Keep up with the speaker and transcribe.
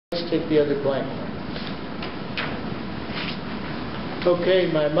take the other blank one.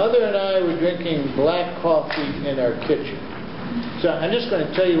 Okay, my mother and I were drinking black coffee in our kitchen. So I'm just going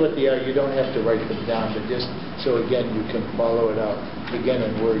to tell you what they are. You don't have to write them down, but just so again you can follow it out again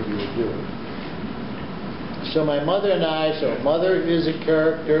in word you would do it. So my mother and I, so mother is a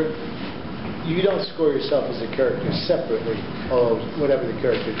character. You don't score yourself as a character separately, or whatever the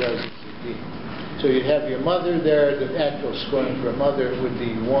character does. So you'd have your mother there. The actual scoring for a mother would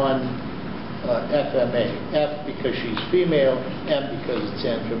be 1 FMA. F because she's female, M because it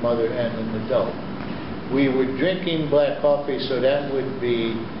stands for mother and an adult. We were drinking black coffee, so that would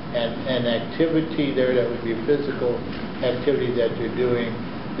be an activity there. That would be a physical activity that you're doing.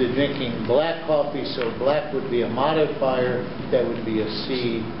 They're drinking black coffee, so black would be a modifier. That would be a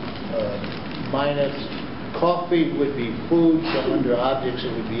C minus. Coffee would be food, so under objects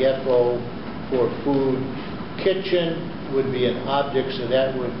it would be FO for food. Kitchen would be an object, so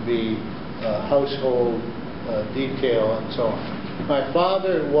that would be household detail and so on. My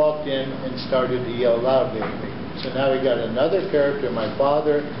father walked in and started to yell loudly at me. So now we got another character, my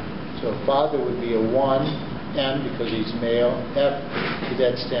father. So father would be a 1, M because he's male, F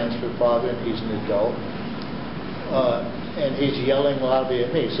that stands for father and he's an adult. And he's yelling loudly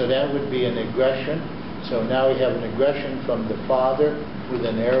at me. So that would be an aggression. So now we have an aggression from the father with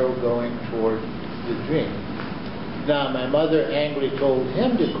an arrow going toward the dream. Now my mother angrily told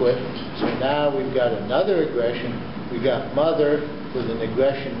him to quit, so now we've got another aggression. We got mother with an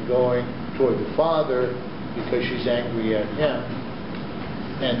aggression going toward the father because she's angry at him.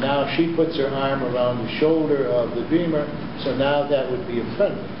 And now she puts her arm around the shoulder of the dreamer, so now that would be a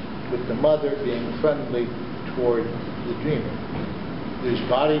friendly, with the mother being friendly toward the dreamer. There's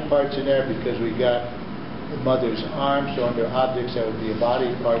body parts in there because we got the mother's arm, so under objects that would be a body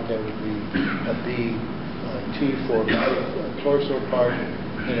part, that would be a B. T for a torso part,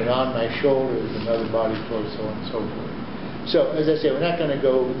 and around my shoulder is another body torso, and so forth. So, as I say, we're not going to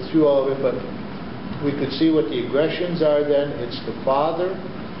go through all of it, but we could see what the aggressions are then. It's the father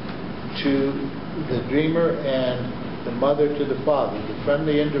to the dreamer and the mother to the father. The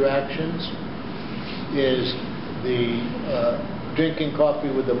friendly interactions is the drinking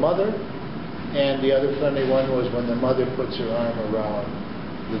coffee with the mother, and the other friendly one was when the mother puts her arm around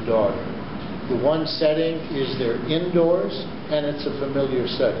the daughter. The one setting is they're indoors, and it's a familiar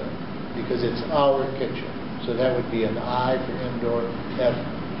setting because it's our kitchen. So that would be an I for indoor, F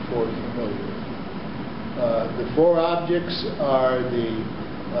for familiar. The 4 objects are the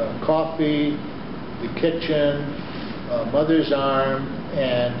coffee, the kitchen, mother's arm,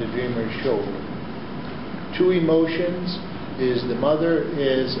 and the dreamer's shoulder. 2 emotions is the mother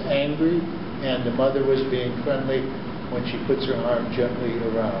is angry, and the mother was being friendly when she puts her arm gently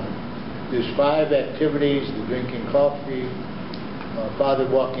around. There's 5 activities: the drinking coffee, father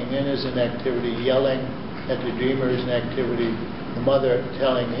walking in is an activity, yelling at the dreamer is an activity, the mother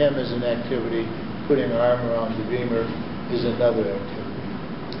telling him is an activity, putting her arm around the dreamer is another activity.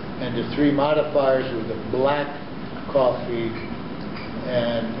 And the 3 modifiers were the black coffee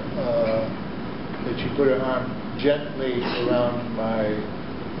and that she put her arm gently around my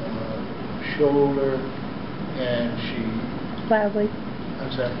shoulder and she... Loudly. I'm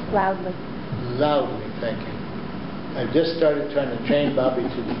sorry? Loudly. Loudly, thank you. I've just started trying to train Bobby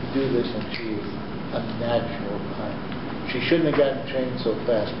to do this, and she's a natural kind. She shouldn't have gotten trained so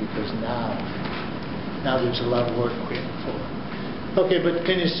fast because now there's a lot of work waiting for her. Okay, but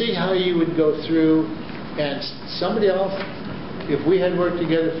can you see how you would go through, and somebody else, if we had worked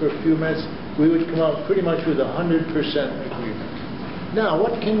together for a few minutes, we would come out pretty much with 100% agreement. Now,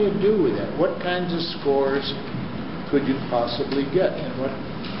 what can you do with that? What kinds of scores could you possibly get, and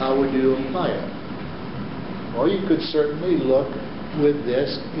how would you apply it? Well, you could certainly look with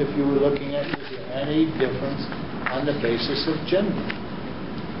this if you were looking at is there any difference on the basis of gender.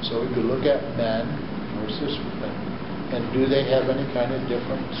 So we could look at men versus women, and do they have any kind of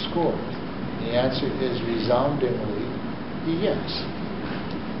different scores? The answer is resoundingly yes.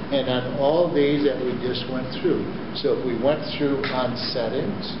 And on all these that we just went through. So if we went through on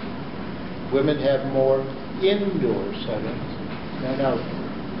settings, women have more indoor settings than outdoor.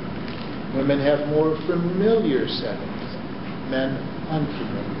 Women have more familiar settings, men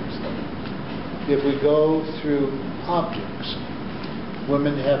unfamiliar settings. If we go through objects,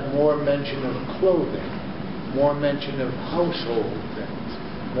 women have more mention of clothing, more mention of household things,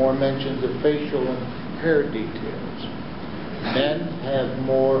 more mentions of facial and hair details. Men have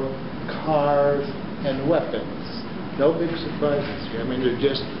more cars and weapons. No big surprises here. I mean, they're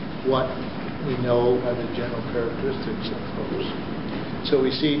just what we know are the general characteristics of those. So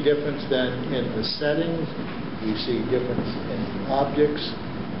we see difference then in the settings, we see difference in objects,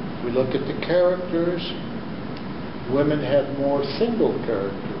 If we look at the characters, women have more single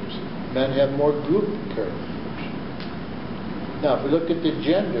characters. Men have more group characters. Now, if we look at the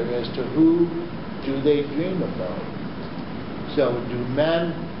gender as to who do they dream about, so do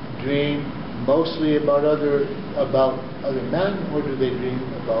men dream mostly about other men, or do they dream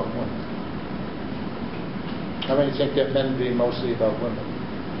about women? How many think that men dream mostly about women?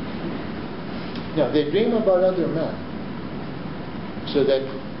 No, they dream about other men, so that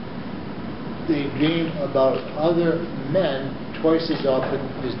they dream about other men twice as often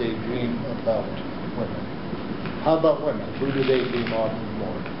as they dream about women. How about women? Who do they dream often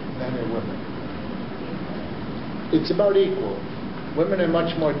more, men or women? It's about equal. Women are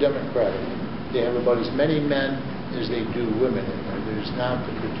much more democratic. They have about as many men as they do women in there. There's not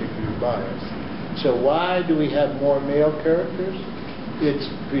a particular bias. So why do we have more male characters? It's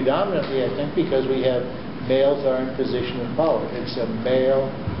predominantly, I think, because we have males are in position of power. It's a male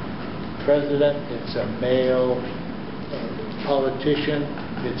president, it's a male politician,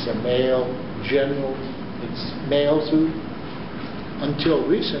 it's a male general. It's males who, until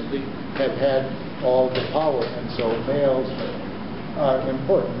recently, have had all the power, and so males are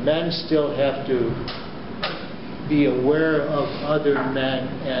important. Men still have to be aware of other men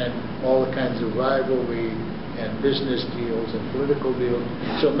and all the kinds of rivalry and business deals and political deals.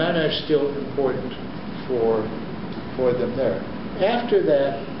 So men are still important for them there. After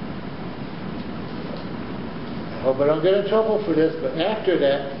that, I hope I don't get in trouble for this, but after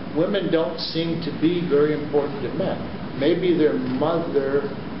that, women don't seem to be very important to men. Maybe their mother,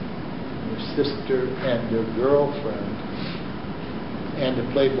 their sister, and their girlfriend, and a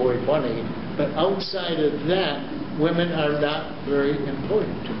Playboy bunny, but outside of that, women are not very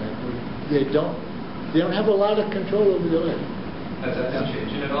important to men. They don't have a lot of control over their life. Has that been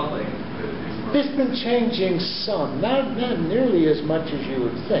changing at all? It's been changing some, not nearly as much as you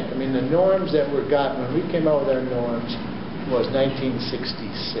would think. I mean, the norms that were gotten when we came out with our norms was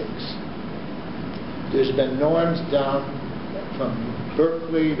 1966. There's been norms down from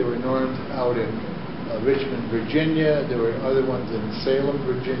Berkeley. There were norms out in Richmond, Virginia. There were other ones in Salem,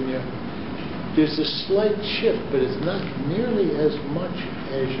 Virginia. There's a slight shift, but it's not nearly as much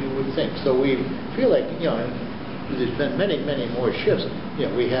as you would think. So we feel like, there's been many, many more shifts.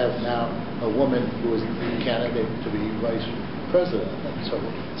 We have now a woman who is the candidate to be vice president, and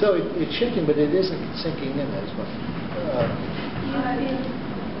so it's shifting, but it isn't sinking in as much.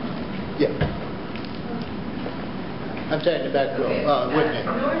 Yeah. I'm saying the back row. Whitney.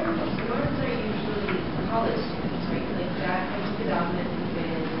 Norms are usually college students, right? Like that has predominantly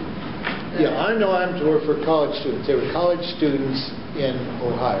been. Yeah, our norms were for college students. They were college students in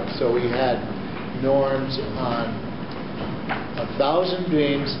Ohio. So we had norms on 1,000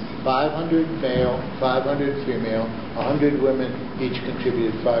 dreams, 500 male, 500 female, 100 women, each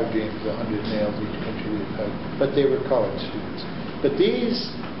contributed 5 dreams, 100 males, each contributed 5. But they were college students. But these,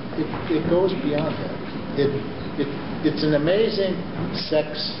 it goes beyond that. It's an amazing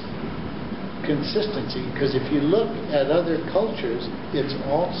sex consistency, because if you look at other cultures, it's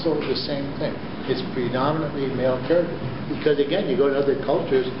also the same thing. It's predominantly male character. Because again, you go to other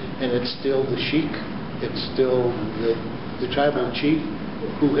cultures and it's still the sheik, it's still the tribal chief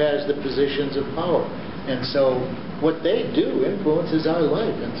who has the positions of power. And so what they do influences our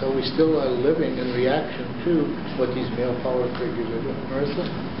life, and so we still are living in reaction to what these male power figures are doing. Marissa?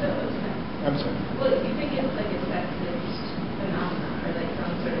 I'm sorry. Well, you think it's like a sexist phenomenon, or like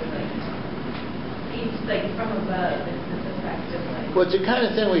some sort of like from above, it's this effect of like... Well, it's the kind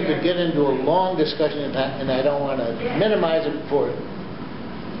of thing we could get into a long discussion about, and I don't want to minimize it for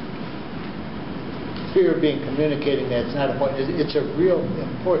fear of being communicating that it's not important. It's a real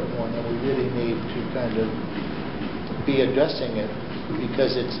important one, and we really need to kind of be addressing it,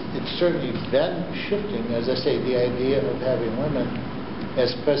 because it's certainly been shifting. As I say, the idea of having women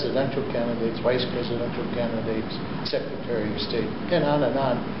as presidential candidates, vice presidential candidates, secretary of state, and on,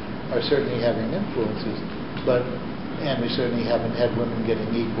 are certainly having influences. And we certainly haven't had women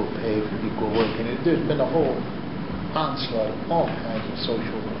getting equal pay for equal work. And there's been a whole onslaught of all kinds of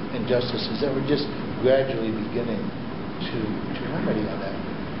social injustices that we're just gradually beginning to remedy on that.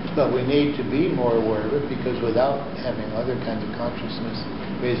 But we need to be more aware of it, because without having other kinds of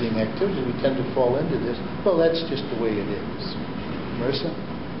consciousness-raising activities, we tend to fall into this. Well, that's just the way it is. Marissa?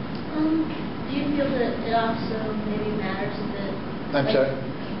 Do you feel that it also maybe matters a bit? I'm sorry?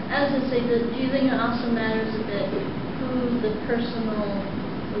 I was going to say, do you think it also matters a bit who the personal,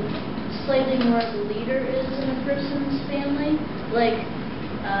 slightly more of a leader is in a person's family? Like,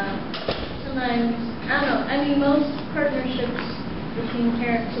 sometimes, I don't know, I mean, most partnerships between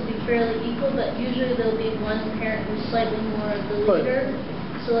parents will be fairly equal, but usually there'll be one parent who's slightly more of the leader.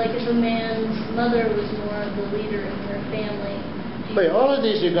 So like if a man's mother was more of the leader in her family. But all of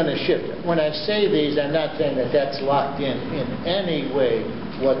these are going to shift. When I say these, I'm not saying that that's locked in any way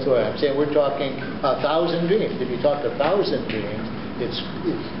whatsoever. I'm saying we're talking 1,000 dreams. If you talk 1,000 dreams,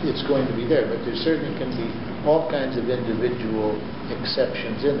 it's going to be there. But there certainly can be all kinds of individual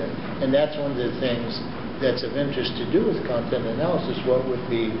exceptions in it. And that's one of the things that's of interest to do with content analysis. What would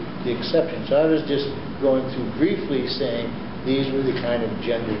be the exceptions? So I was just going through briefly saying these were the kind of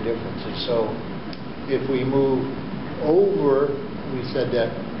gender differences. So if we move over, we said that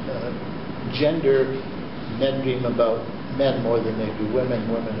gender, men dream about men more than they do women,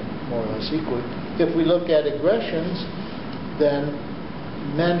 women are more or less equal. If we look at aggressions, then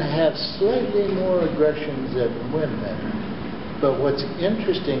men have slightly more aggressions than women. But what's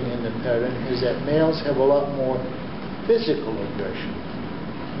interesting in the pattern is that males have a lot more physical aggression.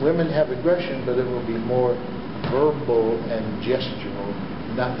 Women have aggression, but it will be more verbal and gestural.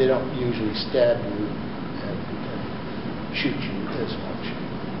 They don't usually stab you and shoot you as much.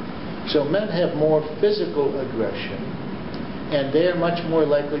 So men have more physical aggression, and they are much more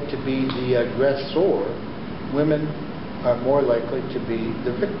likely to be the aggressor. Women are more likely to be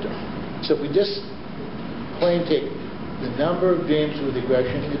the victim. So if we just plain take the number of dreams with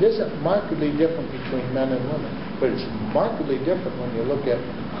aggression, it isn't markedly different between men and women, but it's markedly different when you look at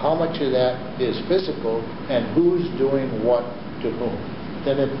how much of that is physical and who's doing what to whom.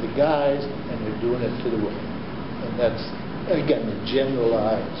 Then it's the guys, and they're doing it to the women. And that's, again, the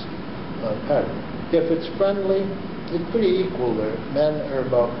generalized pattern. If it's friendly, it's pretty equal there. Men are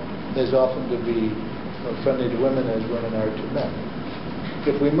about as often to be friendly to women as women are to men.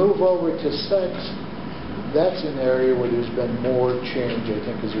 If we move over to sex, that's an area where there's been more change, I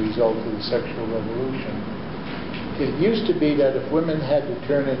think, as a result of the sexual revolution. It used to be that if women had to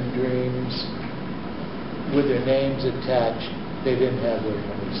turn in dreams with their names attached, they didn't have very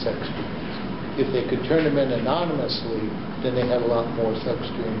many sex dreams. If they could turn them in anonymously, then they had a lot more sex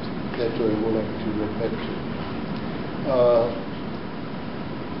dreams that they were willing to admit to.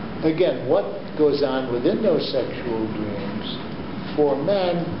 Again, what goes on within those sexual dreams, for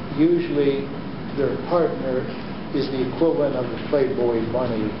men, usually their partner is the equivalent of the Playboy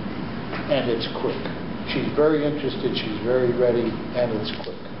bunny, and it's quick. She's very interested, she's very ready, and it's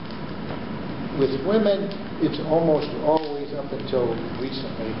quick. With women, it's almost always, up until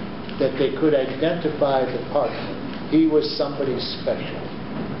recently, that they could identify the partner. He was somebody special.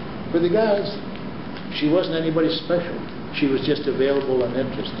 For the guys, she wasn't anybody special. She was just available and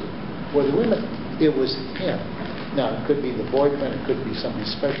interested. For the women, it was him. Now, it could be the boyfriend, it could be somebody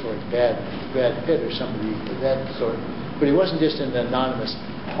special like Brad Pitt or somebody of that sort. But he wasn't just an anonymous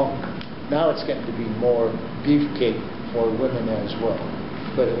hunk. Now it's getting to be more beefcake for women as well.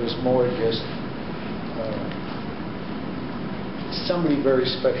 But it was more just somebody very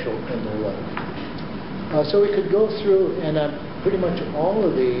special in their life. So we could go through, and pretty much all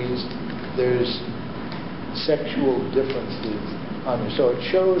of these, there's sexual differences on there. So it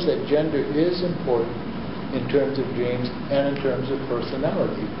shows that gender is important in terms of dreams and in terms of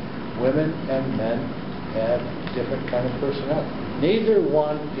personality. Women and men have different kind of personality. Neither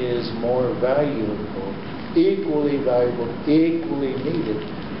one is more valuable, equally needed,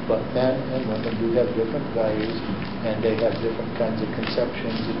 but men and women do have different values, and they have different kinds of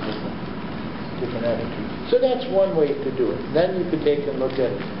conceptions and different attitudes. So that's one way to do it. Then you could take and look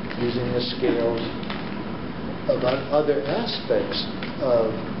at using the scales about other aspects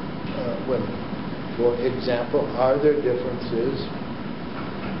of women. For example, are there differences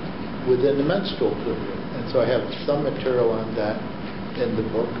within the menstrual period? And so I have some material on that in the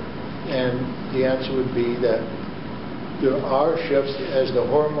book. And the answer would be that there are shifts. As the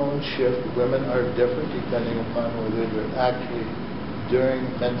hormones shift, women are different depending upon whether they're actually during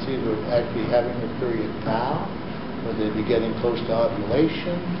menses or actually having a period now, whether they're getting close to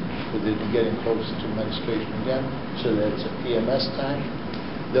ovulation, whether they're getting close to menstruation again, so that it's a PMS time.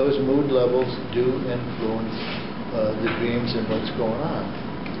 Those mood levels do influence the dreams and what's going on.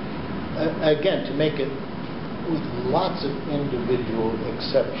 Again, to make it with lots of individual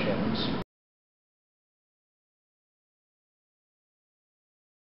exceptions,